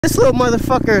This little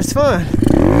motherfucker is fun.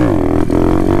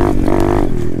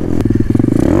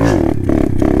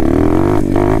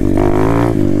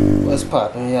 What's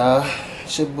poppin', y'all?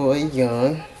 It's your boy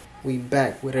Young. We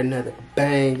back with another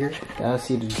banger. Y'all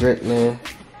see the drip, man.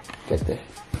 Got the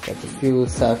fuel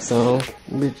socks on.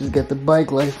 Bitches got the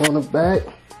bike lights on the back.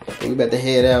 We about to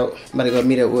head out. About to go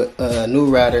meet up with a new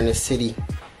rider in the city.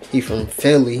 He from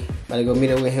Philly. About to go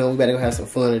meet up with him. We about to go have some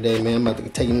fun today, man. I'm about to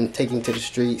take him to the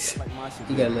streets.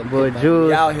 He got a little boy Jules.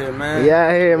 We out here, man. We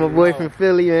out here, my boy from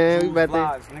Philly, man. We about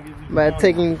to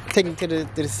take him to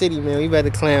the city, man. We about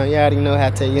to clown. Y'all already know how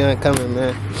to Young coming,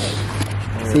 man.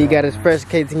 So he got his fresh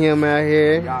KTM out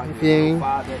here. You feel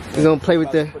me? We gonna play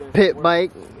with the pit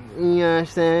bike. You know what I'm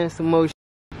saying? Some more shit.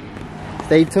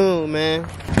 Stay tuned, man.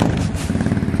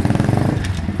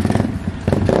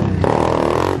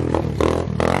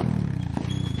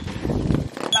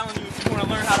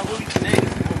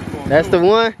 That's the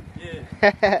one?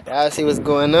 Yeah. Y'all see what's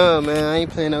going on, man. I ain't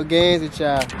playing no games with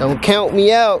y'all. Don't count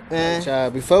me out, man. Y'all,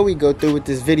 before we go through with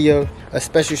this video, a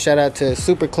special shout out to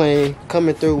Super Clean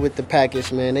coming through with the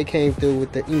package, man. They came through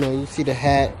with the, you know, you see the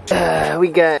hat. We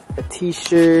got a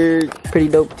t-shirt, pretty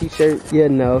dope t-shirt. Yeah,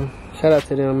 no. Shout out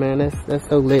to them, man. That's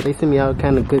so lit. They send me all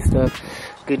kind of good stuff,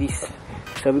 goodies.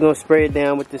 So we're gonna spray it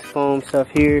down with this foam stuff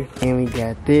here. And we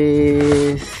got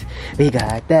this, we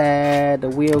got that, the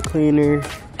wheel cleaner.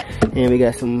 And we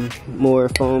got some more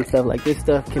foam stuff. Like this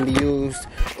stuff can be used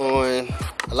on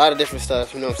a lot of different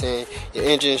stuff, you know what I'm saying? Your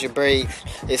engines, your brakes,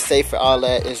 it's safe for all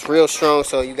that. It's real strong,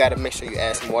 so you gotta make sure you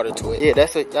add some water to it. Yeah,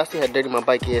 that's it. Y'all see how dirty my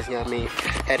bike is, you know what I mean?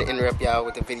 Had to interrupt y'all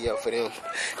with the video for them.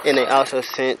 And they also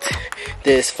sent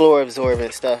this floor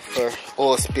absorbent stuff for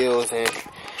oil spills and,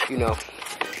 you know,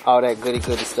 all that goody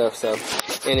stuff. So,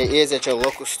 and it is at your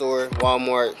local store,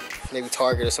 Walmart, maybe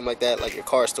Target or something like that, like your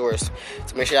car stores.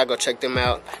 So make sure y'all go check them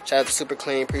out. Shout out to Super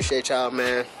Clean, appreciate y'all,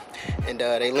 man. And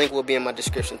their link will be in my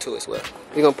description too as well.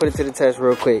 We're gonna put it to the test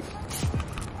real quick.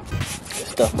 This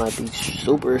stuff might be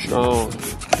super strong.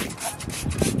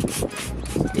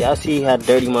 Y'all see how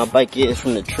dirty my bike is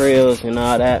from the trails and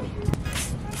all that.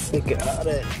 Look at all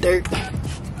that dirt.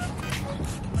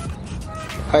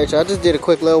 Alright, y'all, just did a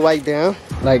quick little wipe down.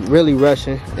 Like, really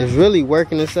rushing. It's really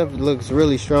working and stuff. It looks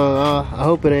really strong. I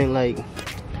hope it ain't, like,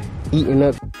 eating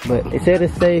up. But they said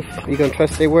it's safe. You're gonna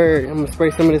trust their word. I'm gonna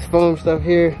spray some of this foam stuff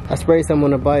here. I sprayed some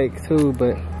on the bike, too.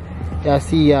 But y'all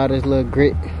see y'all this little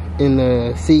grit in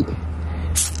the seat.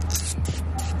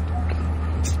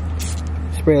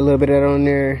 Spray a little bit of that on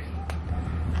there.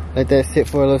 Let that sit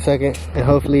for a little second. And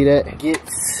hopefully that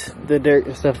gets the dirt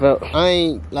and stuff out. I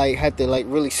ain't like had to like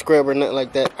really scrub or nothing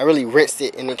like that. I really rinsed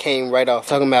it and it came right off.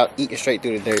 Talking about eating straight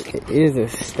through the dirt. It is a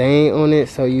stain on it,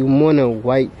 so you wanna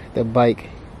wipe the bike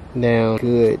down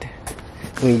good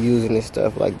when you're using this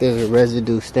stuff. Like there's a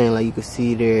residue stain like you can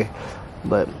see there.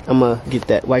 But I'm gonna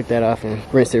wipe that off and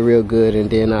rinse it real good, and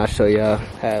then I'll show y'all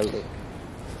how it looks.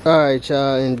 Alright,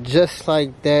 y'all, and just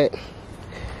like that,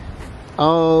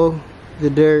 all the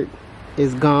dirt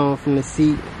is gone from the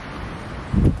seat.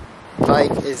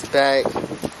 Bike is back.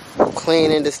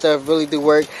 Cleaning the stuff really do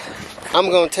work. I'm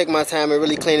gonna take my time and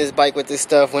really clean this bike with this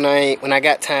stuff when I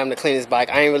got time to clean this bike.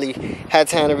 I ain't really had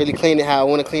time to really clean it how I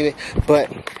want to clean it,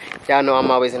 but y'all know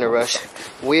I'm always in a rush.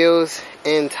 Wheels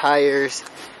and tires,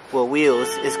 well, wheels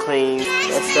is clean.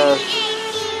 That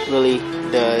stuff really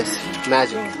does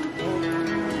magic.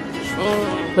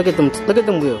 Look at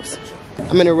them wheels.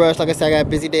 I'm in a rush. Like I said, I got a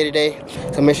busy day today,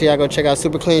 so make sure y'all go check out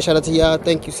Super Clean. Shout out to y'all.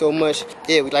 Thank you so much.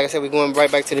 Yeah, like I said, we're going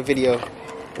right back to the video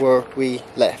where we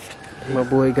left. My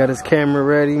boy got his camera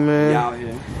ready,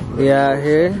 man. We out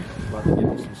here. About to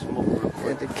get some smoke real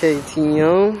quick. Got the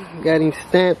KTM. Got him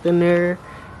stamped in there.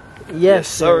 Yes,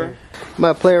 sir.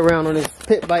 Might play around on this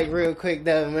pit bike real quick,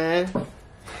 though, man.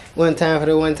 One time for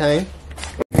the one time.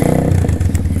 You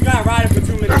gotta ride it for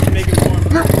 2 minutes to make it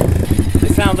warm up.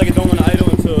 It sounds like it don't want to idle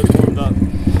until it's warmed up.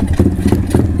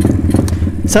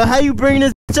 So how you bring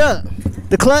this up?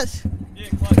 The clutch? Yeah,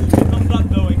 clutch. It comes up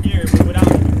though in gear, but without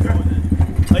doing that.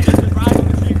 Like just ride on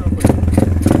the chain real quick.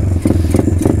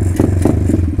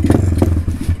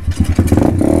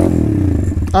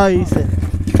 Oh, you said.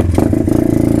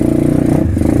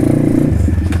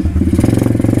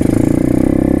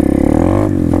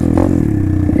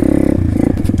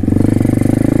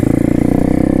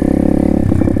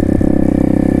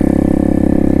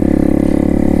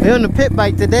 We're on the pit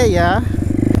bike today, y'all.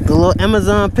 The little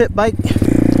Amazon pit bike.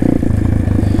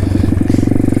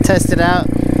 Test it out.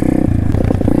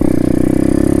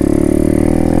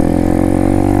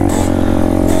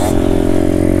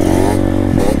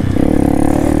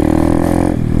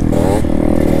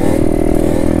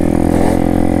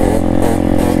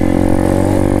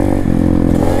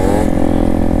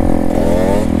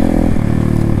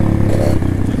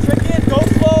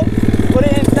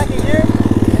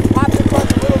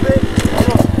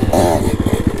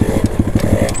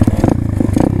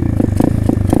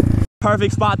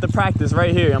 perfect spot to practice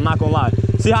right here. I'm not gonna lie.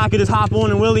 See how I could just hop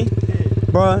on and wheelie?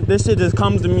 Bruh, this shit just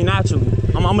comes to me naturally.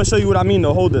 I'm gonna show you what I mean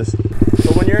though. Hold this.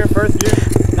 So when you're in first gear,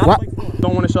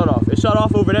 don't want to shut off. It shut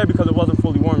off over there because it wasn't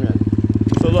fully warm yet.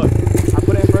 So look, I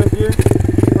put it in first gear.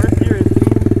 First gear is too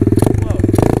slow.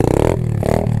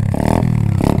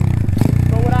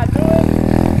 So what I do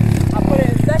is, I put it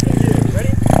in second gear.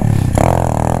 Ready?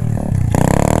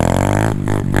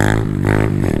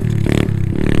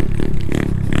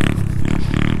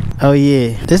 Oh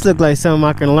yeah, this look like something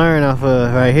I can learn off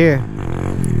of right here.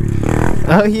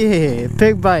 Oh yeah,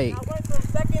 pick bike. I went from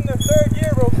second to third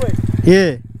gear real quick.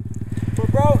 Yeah.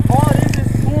 But bro, all it is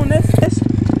doing this.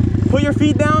 Put your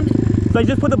feet down. Like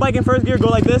just put the bike in first gear, go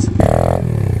like this.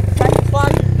 Second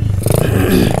slide your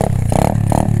feet.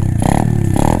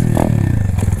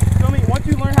 Feel me? Once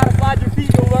you learn how to slide your feet,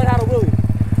 you'll learn how to wheelie.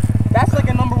 That's like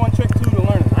a #1 trick too to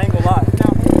learn it. I ain't gonna lie.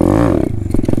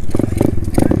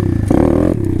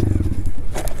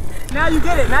 Now you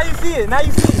get it. Now you see it. Now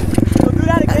you see it. So do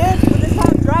that again, but this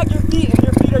time drag your feet and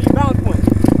your feet are your balance point.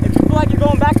 If you feel like you're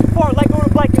going back too far, let go of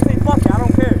the bike and say, fuck it, I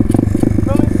don't care.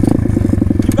 Feel me?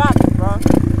 You got this, bro.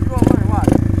 You gonna learn,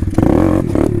 watch.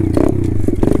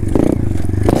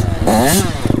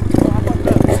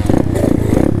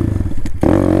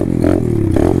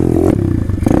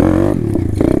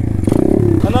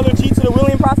 Another cheat to the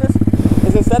wheeling process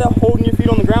is instead of holding your feet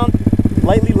on the ground,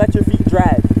 lightly let your feet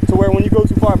drag. To where when you go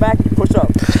too far back, you push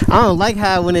up. I don't like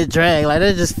how when it drag, like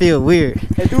that just feel weird.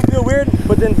 It do feel weird,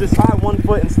 but then just try one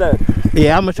foot instead.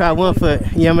 Yeah, I'm gonna try one foot.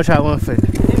 Yeah, I'm gonna try one foot.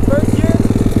 In first gear,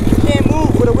 you can't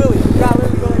move with a wheelie. You gotta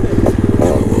literally go like this.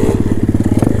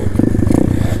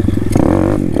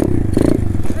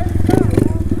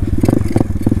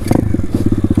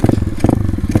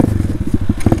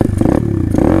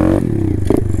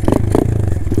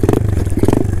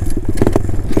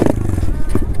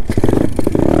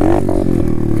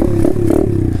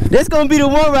 This gonna be the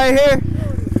one right here.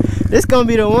 This gonna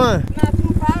be the one. It's not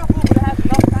too powerful, but it has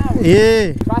enough power.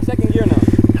 Yeah. Try second gear now.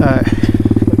 Alright.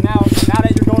 But now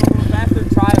that you're going a little faster,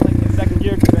 try it like in second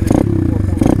gear, because then it's more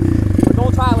forward. But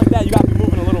don't try it like that. You gotta be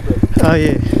moving a little bit. Oh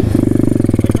yeah.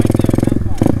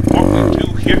 What we do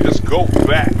here is go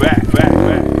back.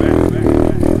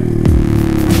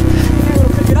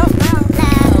 Pick it up now.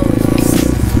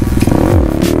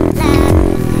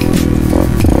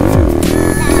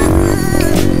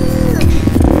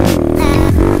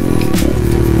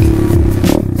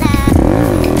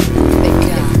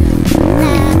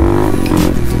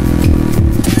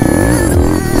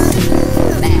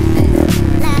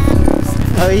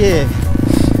 Oh yeah.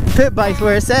 Pit bike's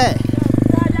where it's at.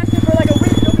 Ride that shit for like a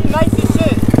week. You'll be nice as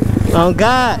shit. Oh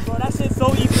God. Bro, that shit's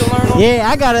so easy to learn on. Yeah,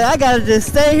 I gotta just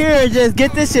stay here and just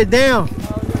get this shit down.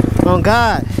 Oh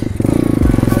God.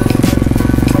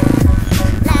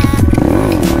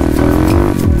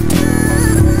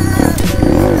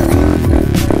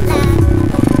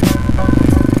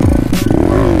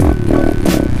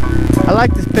 I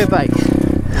like this pit bike.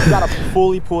 You gotta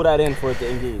fully pull that in for it to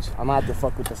engage. I'm gonna have to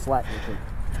fuck with the slack real quick.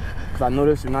 Cause I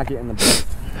noticed you're not getting the best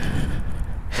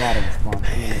throttle response.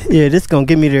 Yeah, this gonna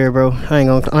get me there, bro. I ain't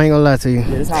gonna lie to you. Yeah,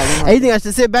 this is how I learn. Hey, you think I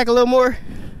should sit back a little more?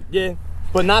 Yeah,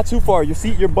 but not too far.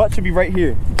 Your butt should be right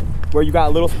here, where you got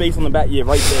a little space on the back. Yeah,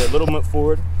 right there, a little bit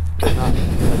forward. Like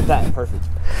that, perfect.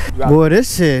 Boy,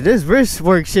 this wrist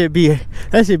work should be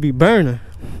burning.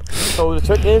 So the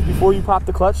trick is, before you pop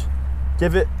the clutch,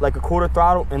 give it like a quarter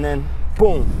throttle and then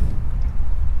boom.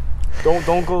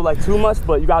 Don't go like too much,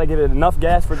 but you gotta give it enough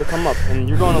gas for it to come up. And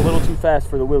you're going a little too fast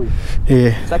for the wheelie.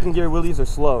 Yeah. Second gear wheelies are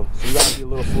slow, so you gotta be a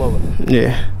little slower.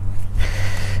 Yeah.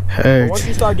 But once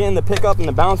you start getting the pickup and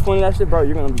the balance point of that shit, bro,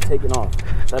 you're gonna be taking off.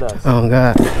 That does. Oh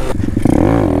God.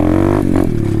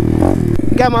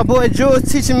 Got my boy Jules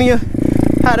teaching me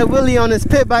how to wheelie on this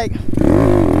pit bike.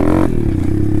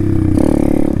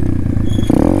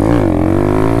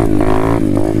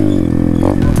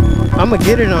 I'ma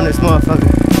get it on this motherfucker.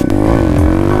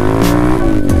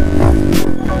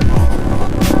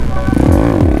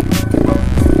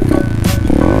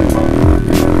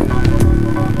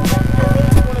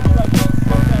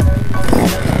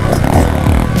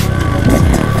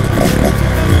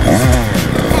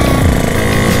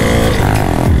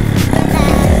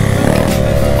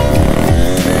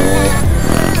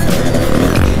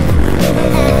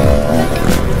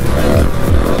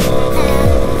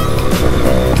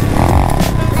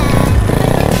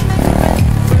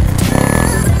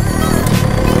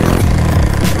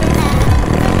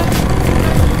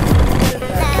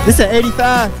 This is an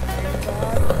 85.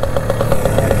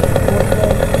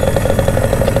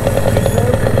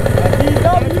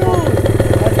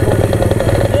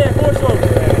 Yeah, 4-stroke.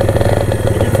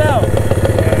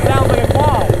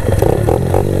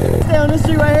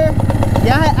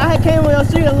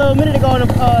 little minute ago on a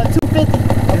 250,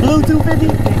 a blue 250.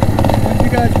 When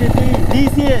you guys get these?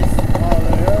 These his. Oh,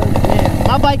 they're Yeah.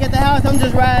 My bike at the house, I'm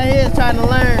just riding his trying to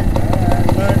learn.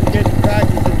 learn to get the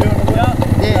practice of doing the wheel.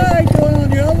 Yeah. I ain't going on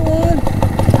the other one.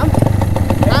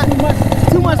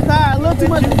 Too much power, a little too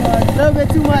much, a little bit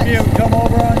too much. It would come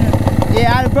over on you.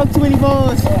 Yeah, I broke too many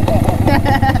bones.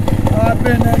 I've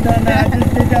been there, done that. I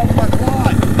just did that with my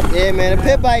quad. Yeah, man, the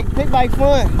pit bike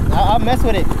fun. I'll mess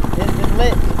with it. It's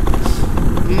lit.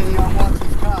 You gotta watch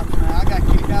these cops, man. I got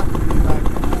kicked out from these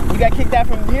bikes. You got kicked out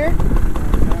from here?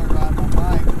 Riding my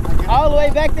bike. All the way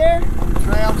back there?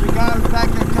 Trails, the guy was back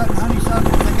there cutting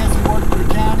honeysuckles. I guess he worked for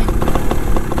the county.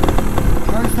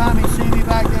 First time he seen me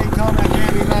back there, he told me I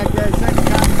can't be back there. Second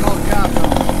time he called the cops on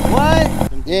me.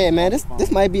 What? Yeah, man,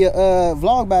 this might be a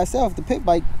vlog by itself. The pit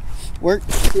bike work.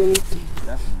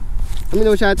 Let me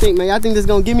know what y'all think, man. Y'all think this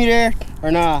gonna get me there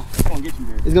or nah? It's gonna get you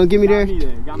there. It's gonna get me there?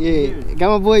 Got me Yeah,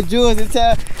 got my boy Jules to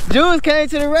tell. Jules came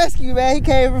to the rescue, man. He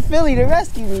came from Philly to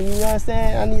rescue me. You know what I'm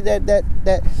saying? I need that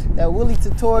Wheelie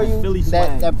tutorial, Philly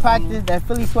swag. that practice, that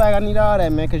Philly swag. I need all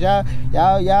that, man. Cause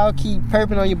y'all keep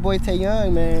perping on your boy Tay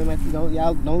Young, man. Like,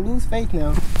 y'all don't lose faith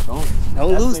now.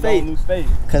 Don't lose faith. Don't lose faith.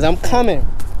 Cause I'm coming,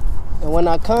 and when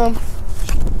I come,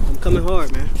 I'm coming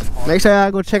hard, man. Make sure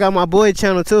y'all go check out my boy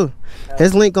channel too.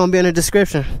 His link gonna be in the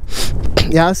description.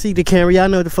 Y'all see the camera, y'all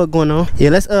know what the fuck going on. Yeah,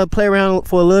 let's play around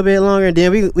for a little bit longer, and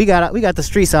then we got the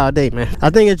streets all day, man. I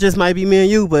think it just might be me and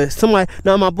you, but somebody,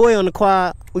 no, my boy on the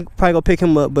quad, we probably go pick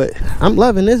him up. But I'm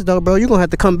loving this though, bro. You gonna have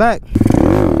to come back.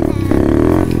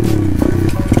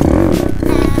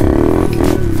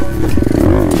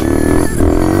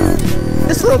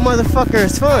 This little motherfucker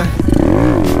is fun.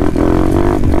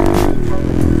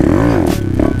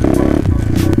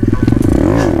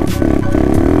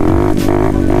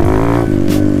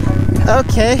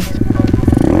 Okay.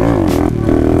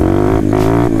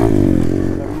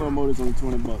 Real motor's only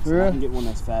 $20. So I can get one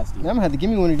that's faster. I'm gonna have to give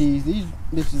me one of these. These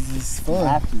bitches is fun. You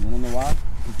have to. You wanna know why?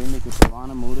 Because they make a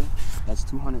Solana motor that's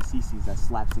 200 cc's that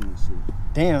slaps in this shit.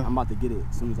 Damn. I'm about to get it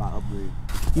as soon as I upgrade.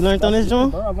 You learned on this, John?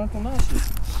 Bro, I learned on that shit.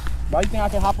 Why you think I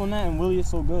can hop on that and Willie is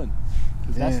so good?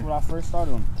 Because that's what I first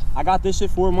started on. I got this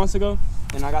shit 4 months ago,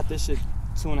 and I got this shit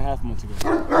 2.5 months ago.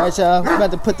 Alright, y'all. We're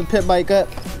about to put the pit bike up.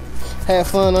 Have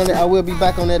fun on it. I will be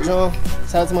back on that, John.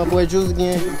 Shout out to my boy Jules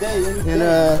again.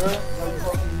 And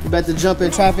we about to jump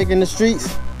in traffic in the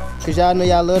streets, because y'all know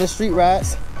y'all love the street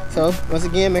rides. So, once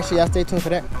again, make sure y'all stay tuned for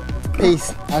that.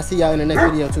 Peace. I'll see y'all in the next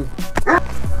video, too.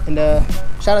 And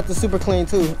shout out to Super Clean,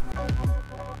 too.